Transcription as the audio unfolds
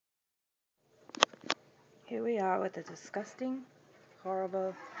Here we are with a disgusting,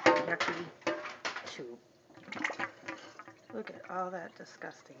 horrible, yucky tube. Look at all that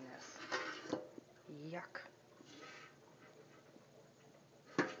disgustingness. Yuck.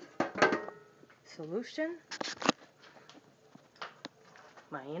 Solution?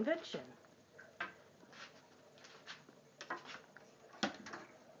 My invention.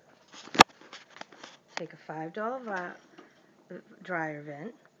 Take a $5 dryer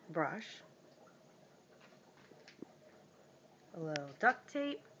vent brush, a little duct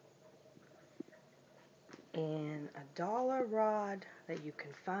tape, and a dollar rod that you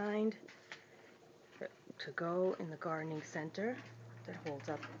can find to go in the gardening center that holds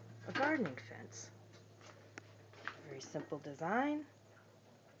up a gardening fence. Very simple design.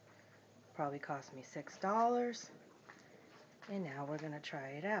 Probably cost me $6. And now we're going to try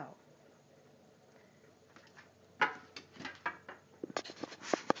it out.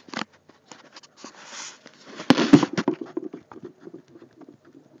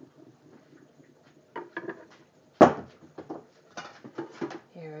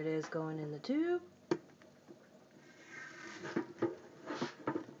 Here it is going in the tube.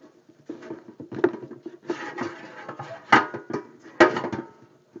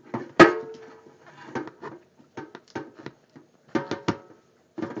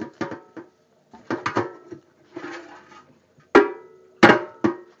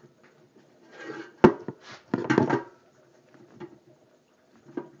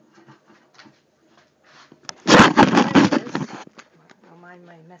 Don't mind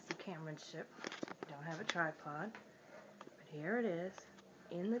my messy cameramanship. I don't have a tripod. But here it is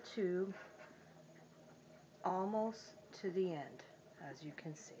in the tube, almost to the end, as you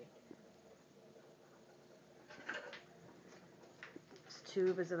can see. This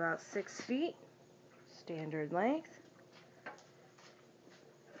tube is about 6 feet, standard length.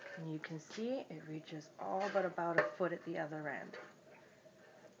 And you can see it reaches all but about a foot at the other end.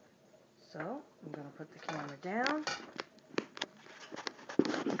 So I'm going to put the camera down.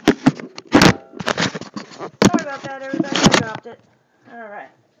 Sorry about that, everybody. I dropped it.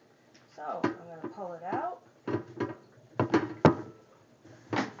 Alright. So I'm going to pull it out.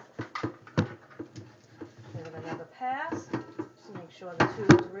 Give it another pass. Just make sure the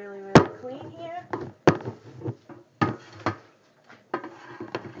tube is really, really clean here.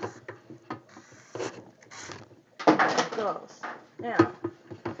 There it goes. Now,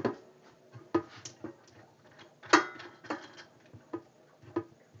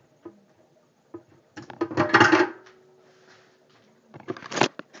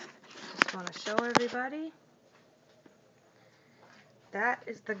 just want to show everybody that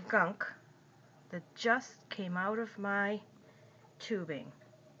is the gunk that just came out of my tubing.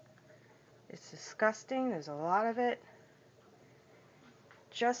 It's disgusting. There's a lot of it.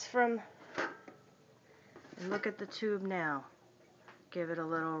 Just from, and look at the tube now. Give it a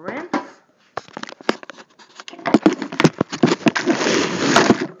little rinse.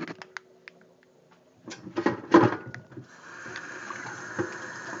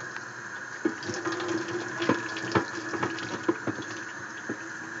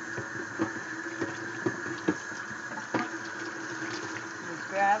 Use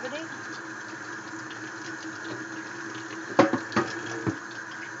gravity.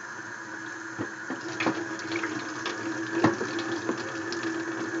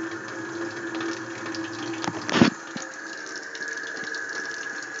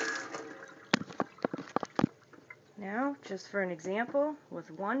 Now, just for an example,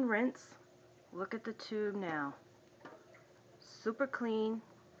 with one rinse, look at the tube now. Super clean,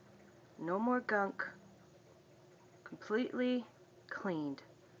 no more gunk, completely cleaned.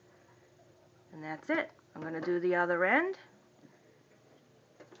 And that's it. I'm going to do the other end.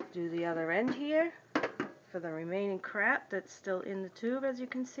 Do the other end here for the remaining crap that's still in the tube, as you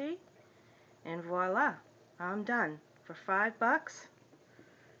can see. And voila, I'm done. For $5,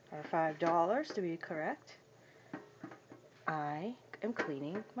 or $5 to be correct, I am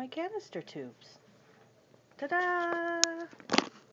cleaning my canister tubes. Ta-da!